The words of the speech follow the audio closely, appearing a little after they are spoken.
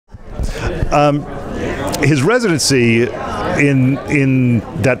His residency in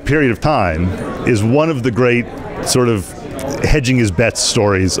that period of time is one of the great sort of hedging his bets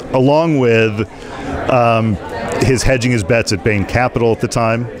stories, along with his hedging his bets at Bain Capital at the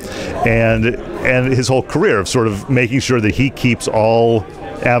time, and his whole career of sort of making sure that he keeps all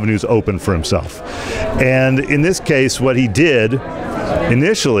avenues open for himself. And in this case, what he did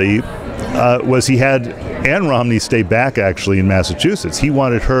initially was he had Anne Romney stay back actually in Massachusetts. He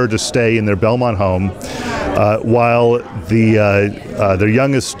wanted her to stay in their Belmont home while their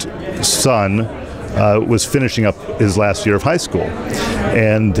youngest son was finishing up his last year of high school.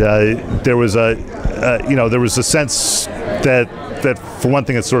 And there was a sense that for one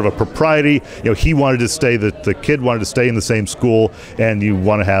thing, it's sort of a propriety. He wanted to stay, the kid wanted to stay in the same school, and you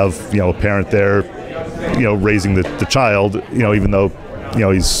want to have a parent there, raising the child, even though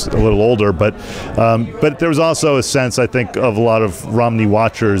he's a little older. But there was also a sense, I think, of a lot of Romney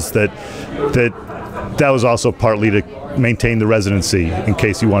watchers that was also partly to maintain the residency in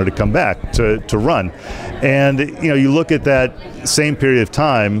case he wanted to come back to run. And you look at that same period of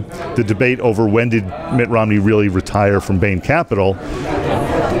time, the debate over when did Mitt Romney really retire from Bain Capital.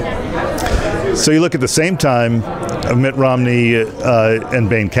 So you look at the same time of Mitt Romney and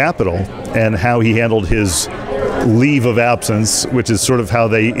Bain Capital and how he handled his leave of absence, which is sort of how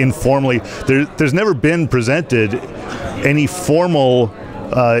they informally, there's never been presented any formal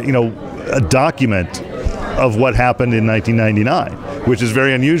a document of what happened in 1999, which is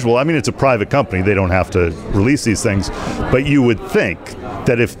very unusual. I mean, it's a private company. They don't have to release these things. But you would think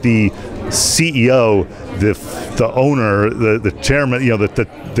that if the CEO, the owner, the chairman,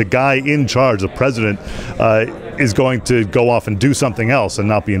 the guy in charge, the president, is going to go off and do something else and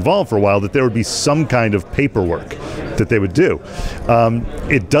not be involved for a while, that there would be some kind of paperwork that they would do.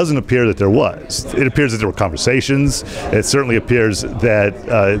 It doesn't appear that there was. It appears that there were conversations. It certainly appears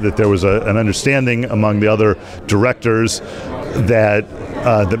that there was an understanding among the other directors that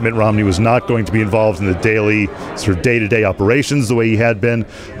Mitt Romney was not going to be involved in the daily sort of day-to-day operations the way he had been.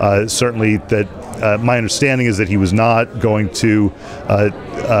 Certainly that my understanding is that he was not going to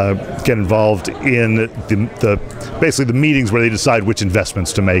get involved in basically the meetings where they decide which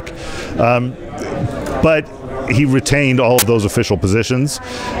investments to make. But he retained all of those official positions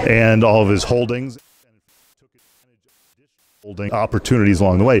and all of his holdings. Holding opportunities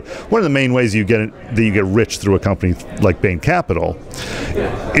along the way. One of the main ways you get rich through a company like Bain Capital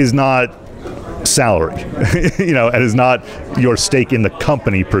is not salary, and is not your stake in the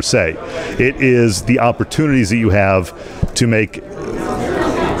company per se. It is the opportunities that you have to make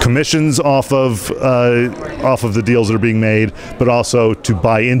commissions off of the deals that are being made, but also to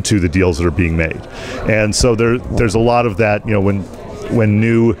buy into the deals that are being made. And so there's a lot of that. When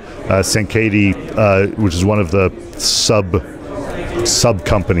new Sankaty, which is one of the sub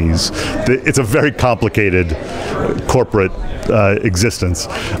companies, it's a very complicated corporate existence.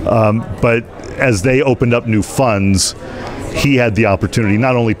 But as they opened up new funds, he had the opportunity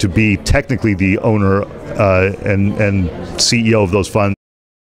not only to be technically the owner and CEO of those funds.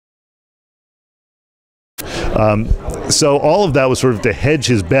 So all of that was sort of to hedge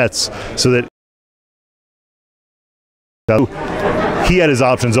his bets so that he had his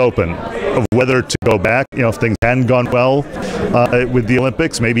options open of whether to go back. If things hadn't gone well with the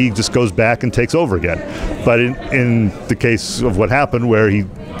Olympics, maybe he just goes back and takes over again. But in the case of what happened, where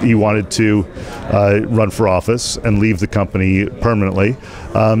he wanted to run for office and leave the company permanently,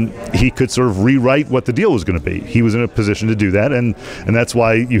 he could sort of rewrite what the deal was going to be. He was in a position to do that, and that's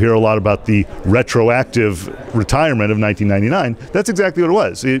why you hear a lot about the retroactive retirement of 1999. That's exactly what it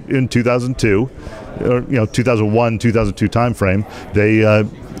was. In 2002, or 2001, 2002 timeframe, they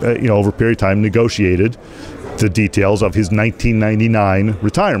over a period of time negotiated the details of his 1999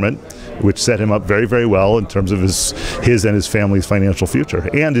 retirement, which set him up very, very well in terms of his and his family's financial future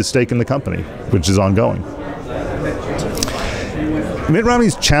and his stake in the company, which is ongoing. Mitt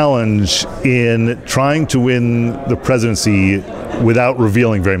Romney's challenge in trying to win the presidency without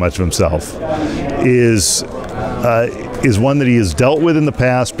revealing very much of himself is one that he has dealt with in the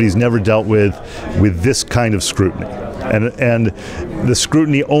past, but he's never dealt with this kind of scrutiny. And the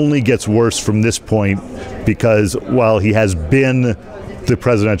scrutiny only gets worse from this point, because while he has been the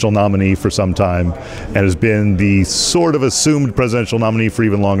presidential nominee for some time and has been the sort of assumed presidential nominee for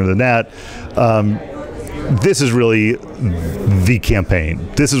even longer than that, this is really the campaign.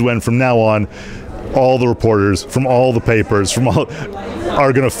 This is when, from now on, all the reporters from all the papers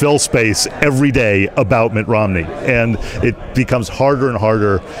are going to fill space every day about Mitt Romney, and it becomes harder and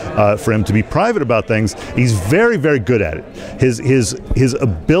harder for him to be private about things. He's very, very good at it. His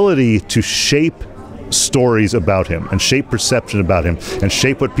ability to shape stories about him and shape perception about him and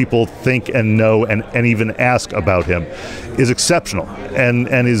shape what people think and know and even ask about him is exceptional,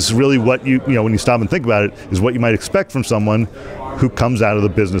 and is really what you know, when you stop and think about it, is what you might expect from someone who comes out of the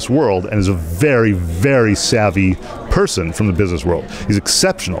business world and is a very, very savvy person from the business world. He's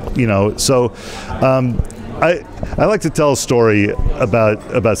exceptional, you know. So I like to tell a story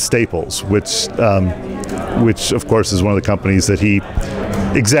about Staples, which of course is one of the companies that he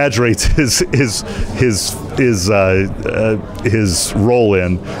exaggerates his role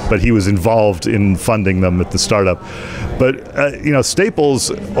in, but he was involved in funding them at the startup. But you know, Staples'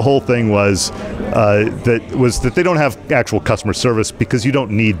 whole thing was that they don't have actual customer service, because you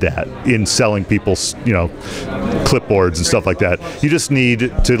don't need that in selling people, you know, clipboards and stuff like that. You just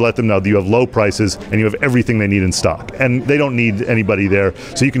need to let them know that you have low prices and you have everything they need in stock, and they don't need anybody there.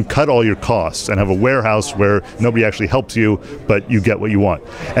 So you can cut all your costs and have a warehouse where nobody actually helps you, but you get what you want.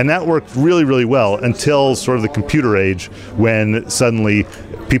 And that worked really, really well until sort of the computer age, when suddenly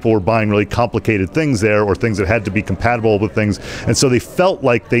people were buying really complicated things there, or things that had to be compatible with things, and so they felt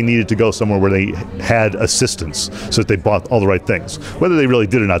like they needed to go somewhere where they had assistance so that they bought all the right things. Whether they really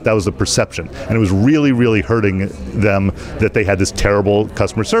did or not, that was the perception, and it was really, really hurting them that they had this terrible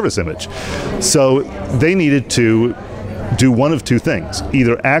customer service image. So they needed to do one of two things: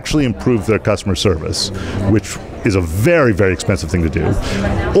 either actually improve their customer service, which is a very, very expensive thing to do,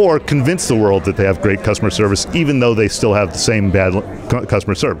 or convince the world that they have great customer service even though they still have the same bad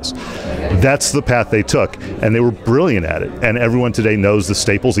customer service. That's the path they took, and they were brilliant at it. And everyone today knows the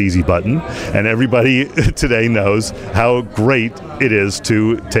Staples Easy button, and everybody today knows how great it is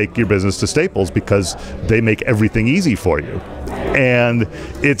to take your business to Staples, because they make everything easy for you. And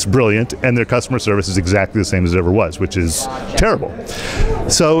it's brilliant, and their customer service is exactly the same as it ever was, which is terrible.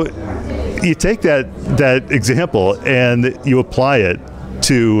 So you take that example and you apply it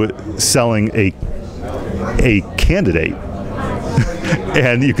to selling a candidate,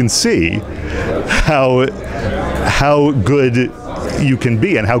 and you can see how good you can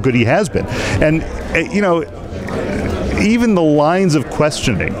be and how good he has been. And you know, even the lines of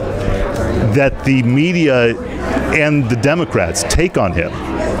questioning that the media and the Democrats take on him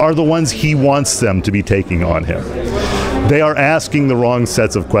are the ones he wants them to be taking on him. They are asking the wrong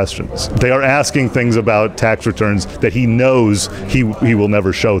sets of questions. They are asking things about tax returns that he knows he will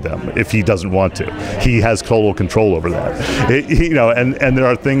never show them if he doesn't want to. He has total control over that. You know, and there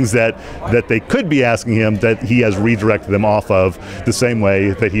are things that they could be asking him that he has redirected them off of, the same way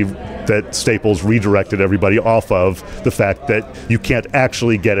that Staples redirected everybody off of the fact that you can't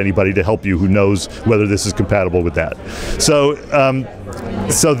actually get anybody to help you who knows whether this is compatible with that. So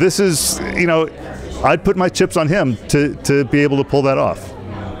so this is, you know, I'd put my chips on him to be able to pull that off.